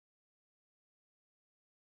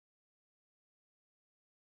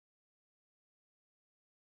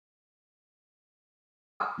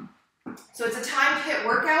So it's a timed HIIT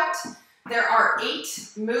workout. There are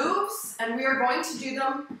 8 moves, and we are going to do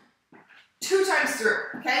them 2 times through,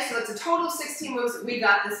 okay? So it's a total of 16 moves. We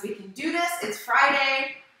got this. We can do this. It's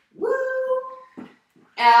Friday. Woo!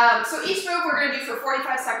 So each move we're going to do for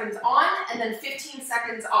 45 seconds on and then 15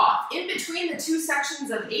 seconds off. In between the 2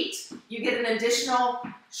 sections of 8, you get an additional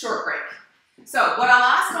short break. So what I'll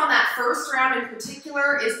ask on that first round in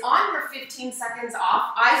particular is on your 15 seconds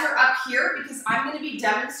off, eyes are up here because I'm going to be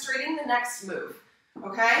demonstrating the next move,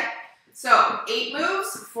 okay? So 8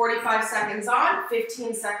 moves, 45 seconds on,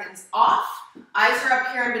 15 seconds off. Eyes are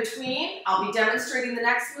up here in between. I'll be demonstrating the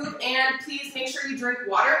next move, and please make sure you drink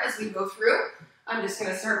water as we go through. I'm just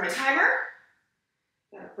going to start my timer.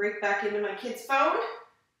 Gotta break back into my kid's phone.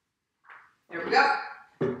 There we go.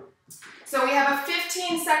 So we have a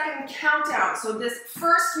 15-second countdown. So this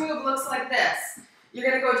first move looks like this. You're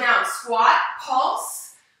going to go down, squat,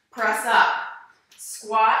 pulse, press up.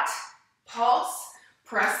 Squat, pulse,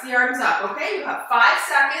 press the arms up. Okay, you have 5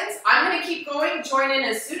 seconds. I'm going to keep going. Join in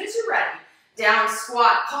as soon as you're ready. Down,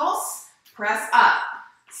 squat, pulse, press up.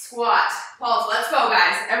 Squat, pulse. Let's go,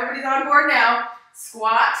 guys. Everybody's on board now.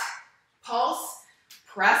 Squat, pulse,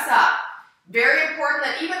 press up. Very important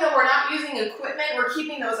that even though we're not using equipment, we're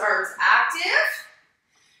keeping those arms active.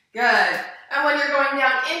 Good. And when you're going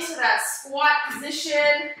down into that squat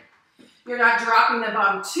position, you're not dropping the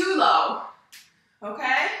bum too low.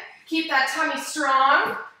 Okay? Keep that tummy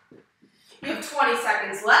strong. You have 20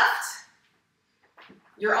 seconds left.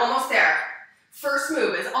 You're almost there. First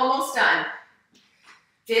move is almost done.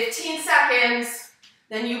 15 seconds,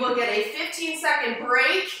 then you will get a 15-second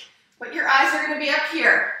break, but your eyes are going to be up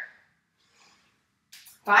here.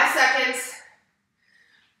 5 seconds.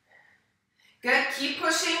 Good, keep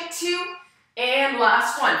pushing. 2, and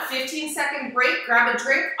last one. 15-second break, grab a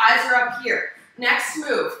drink, eyes are up here. Next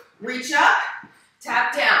move, reach up,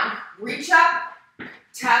 tap down, reach up,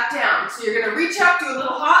 tap down. So you're going to reach up, do a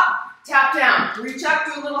little hop, tap down, reach up,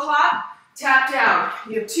 do a little hop, tap down.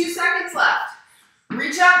 You have 2 seconds left.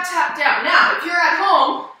 Reach up, tap down. Now, if you're at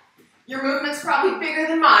home, your movement's probably bigger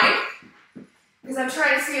than mine because I'm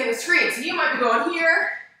trying to see on the screen. So you might be going here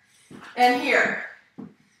and here.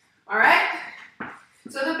 All right?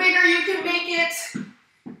 So the bigger you can make it,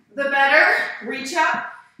 the better. Reach up,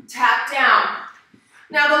 tap down.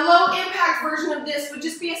 Now, the low impact version of this would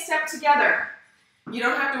just be a step together. You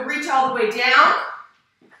don't have to reach all the way down.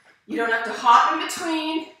 You don't have to hop in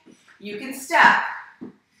between. You can step.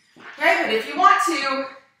 Okay, but if you want to,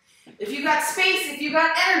 if you've got space, if you've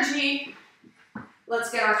got energy, let's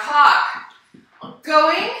get our hop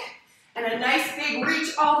going and a nice big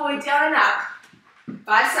reach all the way down and up.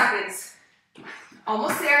 5 seconds.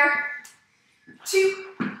 Almost there. 2,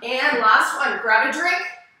 and last one. Grab a drink,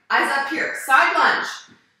 eyes up here. Side lunge.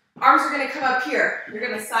 Arms are going to come up here. You're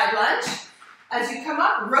going to side lunge. As you come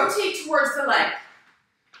up, rotate towards the leg.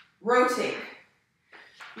 Rotate.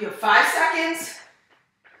 You have 5 seconds.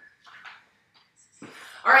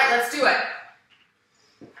 All right, let's do it.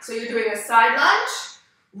 So you're doing a side lunge,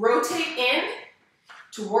 rotate in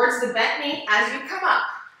towards the bent knee as you come up.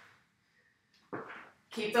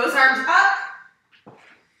 Keep those arms up.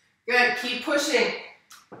 Good, keep pushing.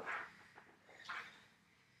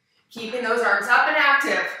 Keeping those arms up and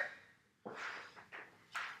active.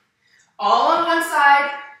 All on one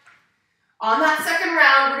side. On that second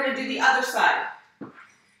round, we're going to do the other side.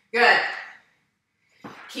 Good.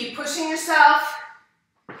 Keep pushing yourself.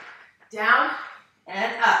 Down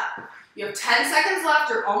and up. You have 10 seconds left.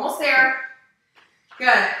 You're almost there.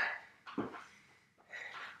 Good.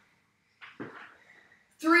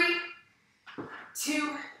 3,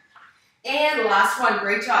 2, and last one.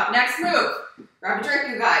 Great job. Next move. Grab a drink,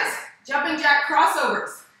 you guys. Jumping jack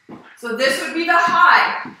crossovers. So this would be the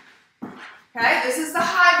high. Okay, this is the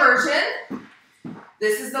high version.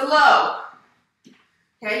 This is the low.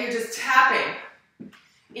 Okay, you're just tapping.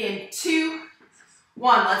 In 2,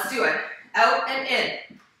 1, let's do it. Out and in.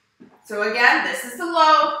 So again, this is the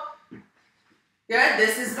low. Good,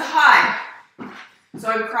 this is the high. So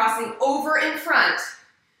I'm crossing over in front.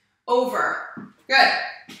 Over. Good.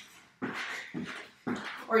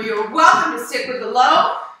 Or you're welcome to stick with the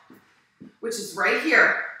low, which is right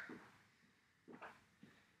here.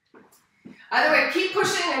 Either way, keep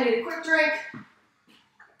pushing. I need a quick drink.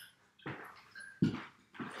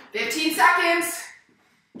 15 seconds.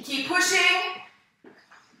 Keep pushing.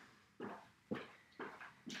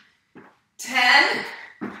 10.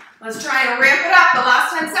 Let's try and ramp it up the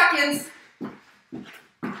last 10 seconds.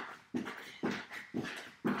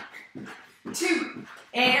 2,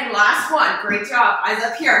 and last one. Great job. Eyes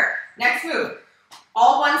up here. Next move.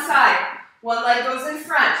 All one side. One leg goes in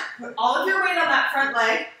front. Put all of your weight on that front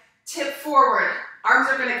leg. Tip forward. Arms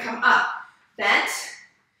are going to come up. Bent,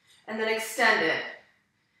 and then extended.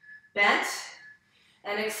 Bent,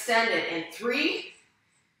 and extended. In 3,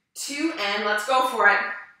 2, and let's go for it.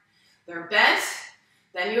 They're bent,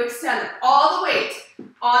 then you extend them. All the weight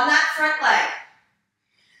on that front leg.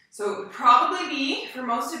 So it would probably be, for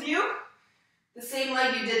most of you, the same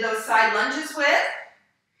leg you did those side lunges with.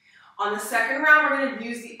 On the second round, we're going to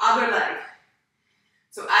use the other leg.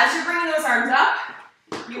 So as you're bringing those arms up,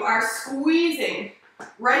 you are squeezing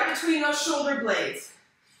right between those shoulder blades.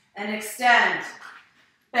 And extend.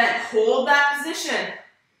 Bend. Hold that position.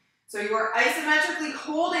 So you are isometrically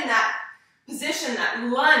holding that position, that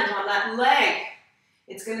lunge on that leg.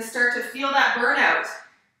 It's going to start to feel that burnout.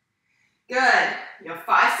 Good. You have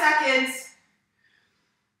 5 seconds.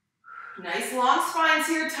 Nice long spines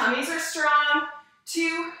here. Tummies are strong.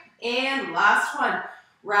 2, and last one.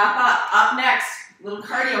 Wrap up. Up next. Little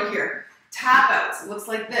cardio here. Tap outs. It looks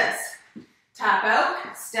like this. Tap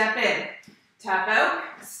out, step in. Tap out,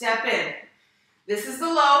 step in. This is the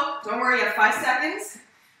low. Don't worry, you have 5 seconds.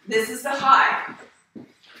 This is the high.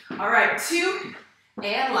 All right, 2,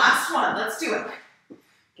 and last one. Let's do it.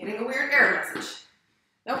 Getting a weird error message.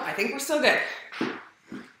 Nope, I think we're still good.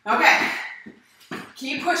 Okay,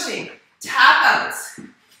 keep pushing. Tap outs.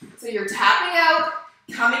 So you're tapping out,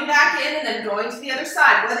 coming back in, and then going to the other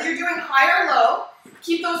side. Whether you're doing high or low,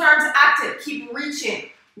 keep those arms active. Keep reaching.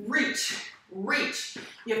 Reach, reach.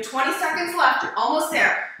 You have 20 seconds left. You're almost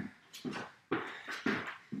there.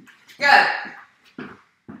 Good.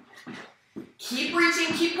 Keep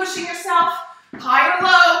reaching. Keep pushing yourself. High or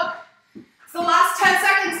low. It's the last 10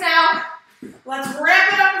 seconds now. Let's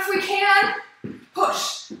ramp it up if we can.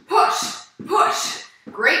 Push, push, push.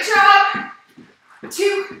 Great job.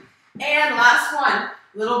 2, and last one.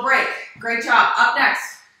 Little break. Great job. Up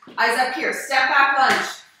next. Eyes up here. Step back lunge.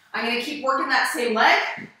 I'm going to keep working that same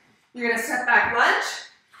leg. You're going to step back lunge.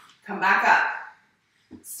 Come back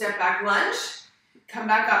up. Step back lunge. Come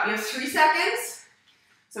back up. You have 3 seconds.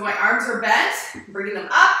 So my arms are bent. Bringing them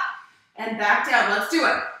up and back down. Let's do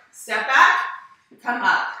it. Step back. Come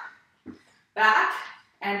up. Back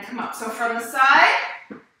and come up. So from the side,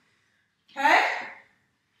 okay,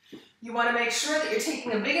 you want to make sure that you're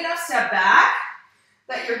taking a big enough step back,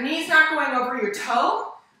 that your knee's not going over your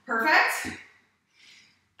toe. Perfect.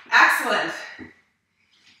 Excellent.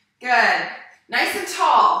 Good. Nice and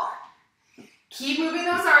tall. Keep moving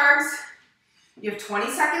those arms. You have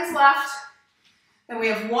 20 seconds left. Then we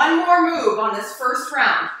have one more move on this first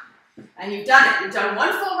round. And you've done it. You've done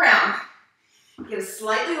one full round. Get a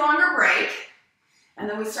slightly longer break. And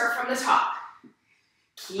then we start from the top.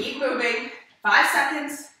 Keep moving. 5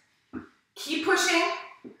 seconds. Keep pushing.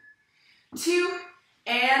 2,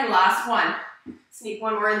 and last one. Sneak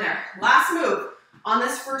one more in there. Last move on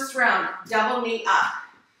this first round. Double knee up.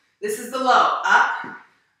 This is the low. Up,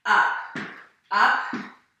 up, up,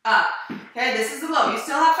 up. Okay, this is the low. You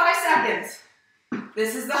still have 5 seconds.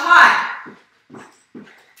 This is the high.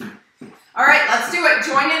 All right, let's do it.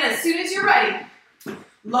 Join in as soon as you're ready.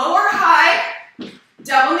 Lower, high,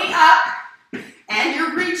 double knee up, and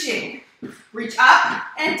you're reaching. Reach up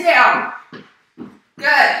and down.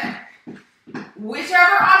 Good.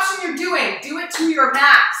 Whichever option you're doing, do it to your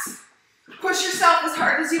max. Push yourself as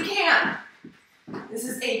hard as you can. This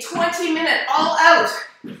is a 20-minute all-out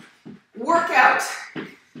workout.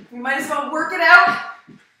 You might as well work it out,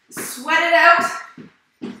 sweat it out.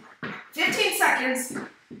 15 seconds,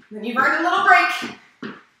 then you've earned a little break.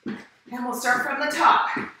 And we'll start from the top.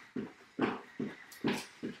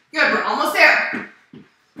 Good, we're almost there.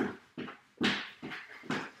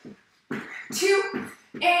 2,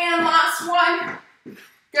 and last one.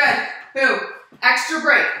 Good, boom. Extra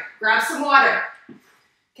break, grab some water.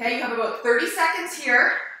 Okay, you have about 30 seconds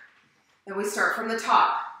here. Then we start from the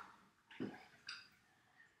top.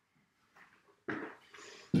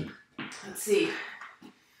 Let's see.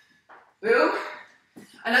 Boom.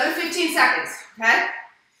 Another 15 seconds, okay?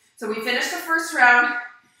 So we finish the first round.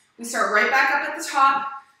 We start right back up at the top.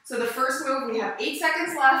 So the first move, we have 8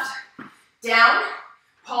 seconds left. Down,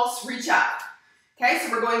 pulse, reach up. Okay,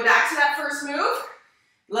 so we're going back to that first move.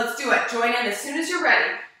 Let's do it. Join in as soon as you're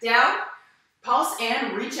ready. Down, pulse,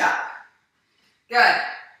 and reach up. Good.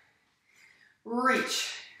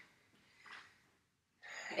 Reach.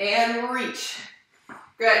 And reach.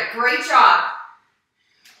 Good, great job.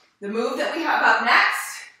 The move that we have up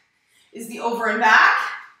next is the over and back.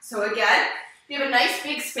 So again, if you have a nice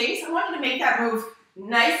big space, I want you to make that move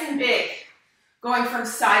nice and big, going from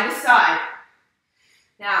side to side.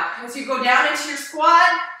 Now, as you go down into your squat,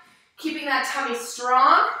 keeping that tummy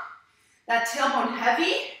strong, that tailbone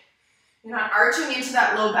heavy, You're not arching into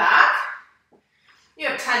that low back. You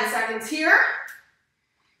have 10 seconds here.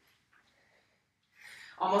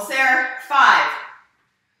 Almost there. 5,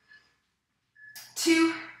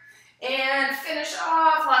 2, and finish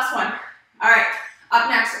off. Last one. All right, up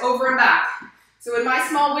next, over and back. So in my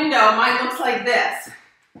small window, mine looks like this.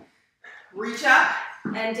 Reach up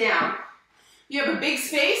and down. You have a big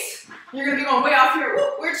space. You're gonna be going way off here.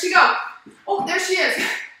 Woo, where'd she go? Oh, there she is.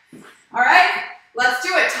 All right, let's do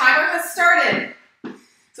it. Timer has started.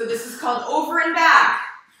 So this is called over and back.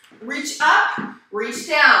 Reach up, reach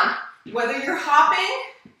down. Whether you're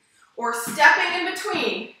hopping or stepping in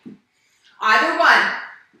between, either one.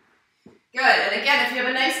 Good, and again, if you have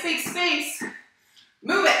a nice big space,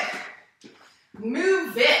 move it.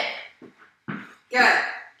 Move it. Good.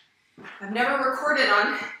 I've never recorded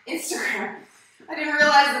on Instagram. I didn't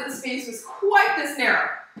realize that the space was quite this narrow.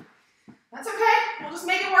 That's okay, we'll just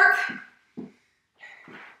make it work.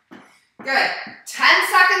 Good, 10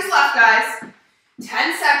 seconds left, guys.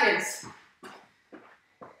 10 seconds.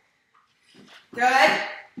 Good.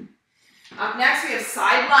 Up next, we have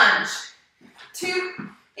side lunge. 2,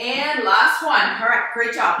 and last one. All right,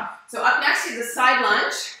 great job. So up next is the side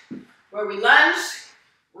lunge, where we lunge,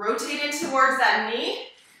 rotate in towards that knee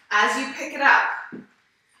as you pick it up.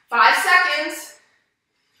 5 seconds.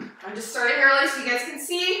 I'm just starting early so you guys can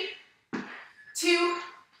see. 2,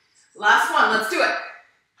 last one, let's do it.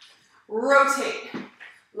 Rotate,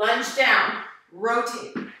 lunge down,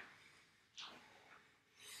 rotate.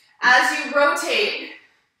 As you rotate,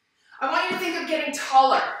 I want you to think of getting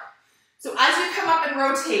taller. So as you come up and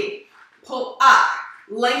rotate, pull up,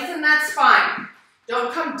 lengthen that spine.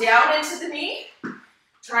 Don't come down into the knee.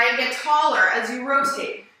 Try and get taller as you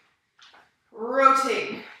rotate.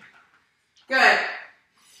 Rotate. Good.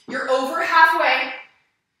 You're over halfway.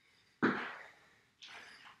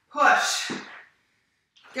 Push.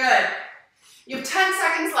 Good. You have 10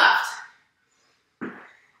 seconds left.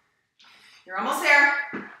 You're almost there.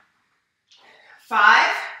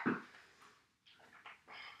 5,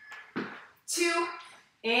 2,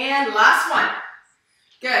 and last one.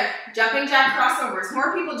 Good. Jumping jack crossovers.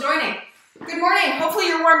 More people joining. Good morning. Hopefully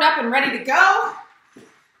you're warmed up and ready to go.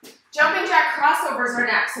 Jumping jack crossovers are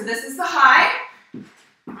next. So this is the high.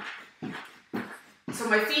 So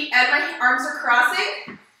my feet and my arms are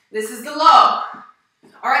crossing. This is the low.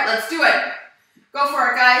 All right, let's do it. Go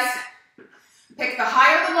for it, guys. Pick the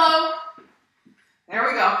high or the low. There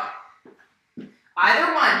we go.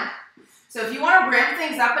 Either one. So if you want to ramp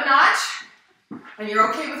things up a notch, and you're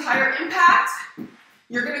okay with higher impact,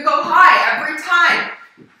 you're going to go high every time.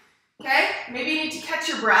 Okay? Maybe you need to catch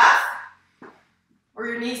your breath, or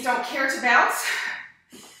your knees don't care to bounce,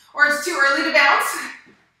 or it's too early to bounce.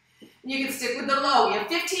 You can stick with the low. We have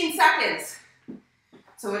 15 seconds.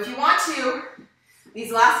 So if you want to,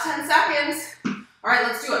 these last 10 seconds, all right,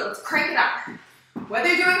 let's do it. Let's crank it up. Whether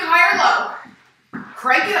you're doing high or low,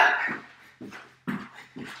 crank it up.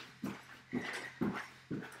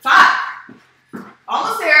 5,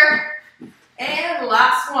 almost there, and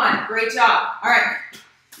last one. Great job. All right,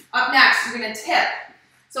 up next, you're gonna tip.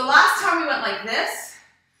 So last time we went like this,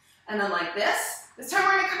 and then like this. This time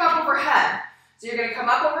we're gonna come up overhead. So you're gonna come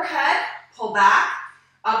up overhead, pull back,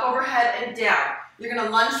 up overhead, and down. You're gonna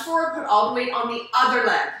lunge forward, put all the weight on the other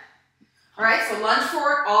leg. All right, so lunge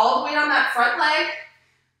forward, all the weight on that front leg,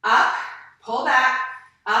 up, pull back,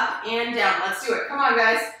 up and down. Let's do it. Come on,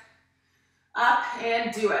 guys. Up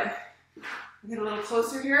and do it. Get a little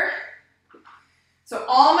closer here. So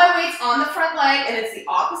all my weight's on the front leg, and it's the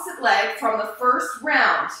opposite leg from the first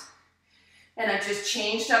round. And I just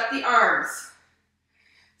changed up the arms.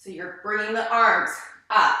 So you're bringing the arms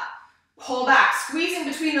up, pull back, squeeze in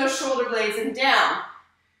between those shoulder blades and down.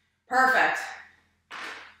 Perfect.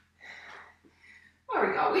 There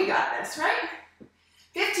we go, we got this, right?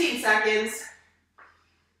 15 seconds.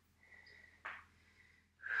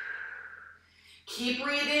 Keep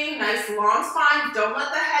breathing, nice long spine, don't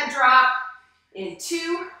let the head drop. In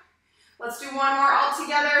 2, let's do one more all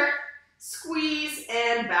together. Squeeze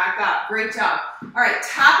and back up, great job. All right,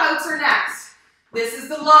 tap outs are next. This is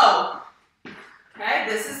the low, okay?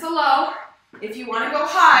 This is the low. If you wanna go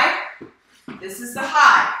high, this is the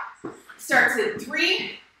high. Starts in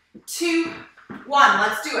 3, 2, 1,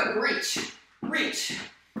 let's do it, reach, reach.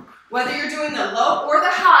 Whether you're doing the low or the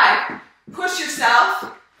high, push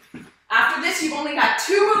yourself. After this, you've only got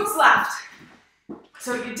 2 moves left.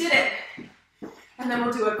 So you did it. And then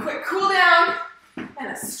we'll do a quick cool down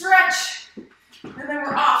and a stretch. And then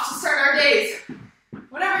we're off to start our days.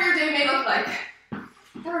 Whatever your day may look like.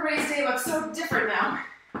 Everybody's day looks so different now.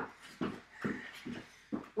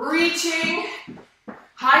 Reaching,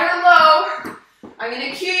 high or low. I'm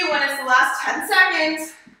gonna cue you when it's the last 10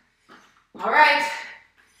 seconds. All right,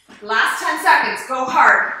 last 10 seconds, go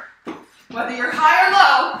hard. Whether you're high or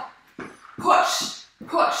low, push,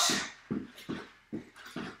 push.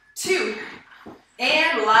 2,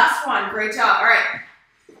 and last one, great job. All right,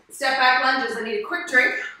 step back lunges, I need a quick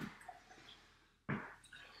drink.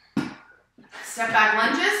 Step back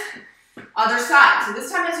lunges, other side. So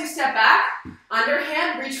this time as you step back,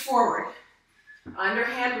 underhand, reach forward.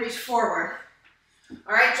 Underhand, reach forward.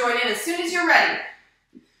 All right, join in as soon as you're ready.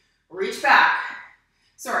 Reach back.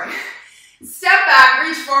 Sorry. Step back,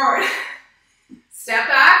 reach forward. Step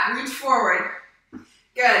back, reach forward.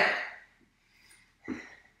 Good.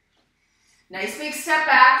 Nice big step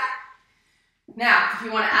back. Now, if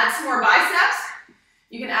you want to add some more biceps,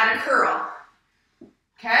 you can add a curl.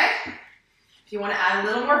 Okay? If you want to add a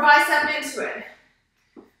little more bicep into it.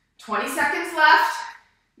 20 seconds left.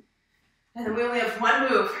 And then we only have one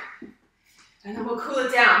move. And then we'll cool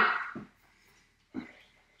it down.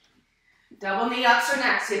 Double knee ups are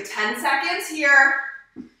next. You have 10 seconds here.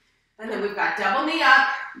 And then we've got double knee up.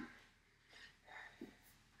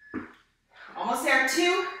 Almost there,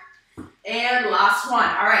 2. And last one.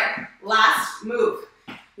 All right, last move.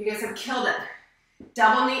 You guys have killed it.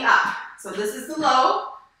 Double knee up. So this is the low.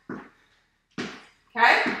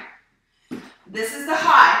 Okay? This is the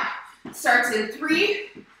high. Starts in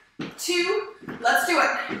 3, 2, let's do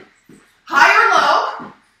it. High or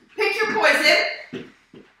low, pick your poison.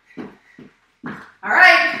 All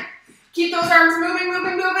right, keep those arms moving,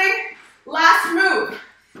 moving, moving. Last move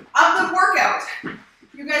of the workout.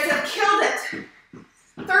 You guys have killed it.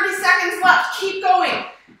 30 seconds left, keep going.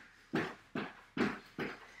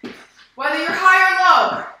 Whether you're high or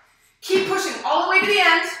low, keep pushing all the way to the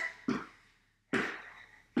end.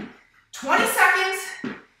 20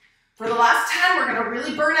 seconds. For the last 10, we're gonna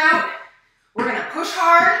really burn out. We're gonna push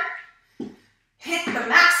hard, hit the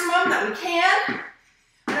maximum that we can.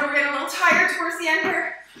 I know we're getting a little tired towards the end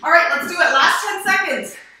here. All right, let's do it. Last 10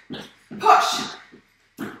 seconds. Push.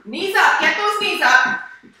 Knees up, get those knees up.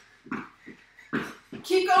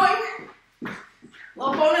 Keep going.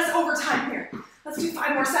 Little bonus overtime here. Let's do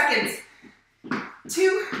 5 more seconds.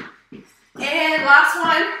 2, and last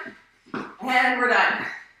one, and we're done.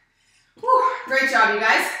 Whew, great job, you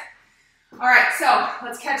guys. All right, so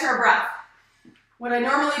let's catch our breath. What I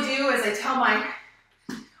normally do is I tell my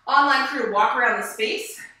online crew to walk around the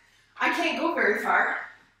space. I can't go very far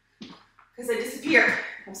because I disappear.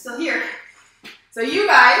 I'm still here. So you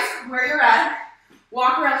guys, where you're at,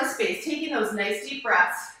 walk around the space, taking those nice deep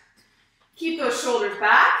breaths. Keep those shoulders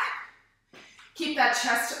back. Keep that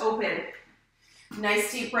chest open.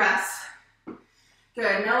 Nice deep breaths.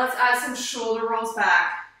 Good, now let's add some shoulder rolls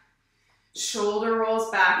back. Shoulder rolls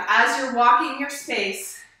back. As you're walking your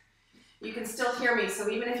space, you can still hear me. So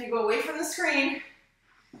even if you go away from the screen,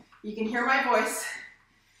 you can hear my voice.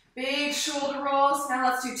 Big shoulder rolls. Now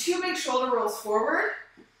let's do 2 big shoulder rolls forward.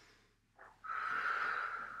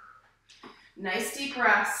 Nice deep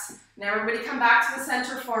breaths. Now everybody come back to the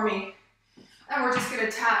center for me. And we're just going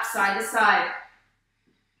to tap side to side.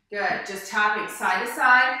 Good. Just tapping side to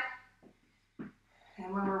side.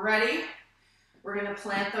 And when we're ready, we're going to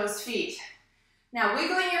plant those feet. Now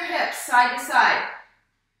wiggling your hips side to side.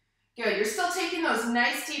 Good. You're still taking those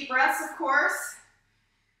nice deep breaths, of course.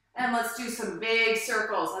 And let's do some big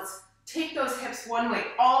circles. Let's take those hips one way,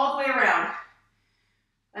 all the way around.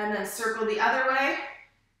 And then circle the other way.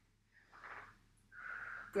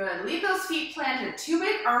 Good. Leave those feet planted. 2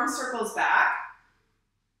 big arm circles back.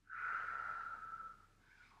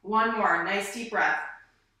 One more. Nice deep breath.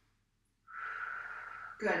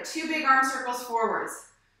 Good. 2 big arm circles forwards.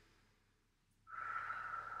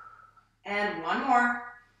 And one more.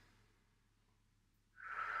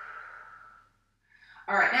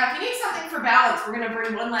 All right, now if you need something for balance, we're going to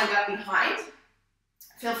bring one leg up behind.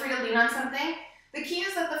 Feel free to lean on something. The key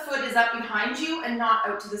is that the foot is up behind you and not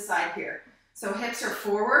out to the side here. So hips are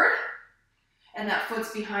forward and that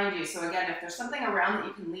foot's behind you. So again, if there's something around that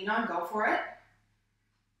you can lean on, go for it.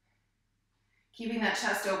 Keeping that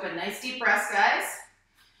chest open. Nice deep breaths, guys.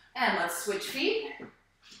 And let's switch feet.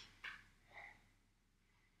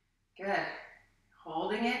 Good.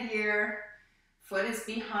 Holding it here. Foot is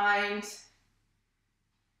behind.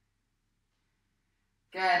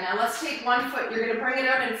 Good. Now let's take one foot. You're going to bring it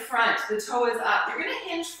out in front. The toe is up. You're going to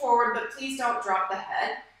hinge forward, but please don't drop the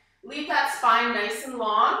head. Leave that spine nice and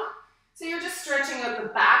long. So you're just stretching out the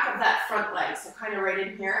back of that front leg. So kind of right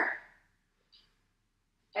in here.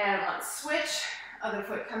 And let's switch. Other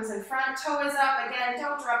foot comes in front. Toe is up. Again,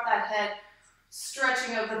 don't drop that head.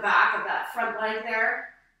 Stretching out the back of that front leg there.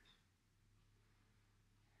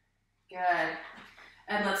 Good.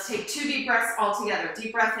 And let's take 2 deep breaths all together.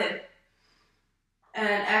 Deep breath in.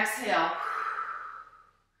 And exhale.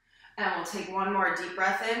 And we'll take 1 more deep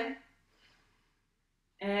breath in.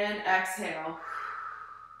 And exhale.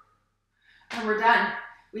 And we're done.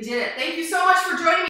 We did it. Thank you so much for joining me.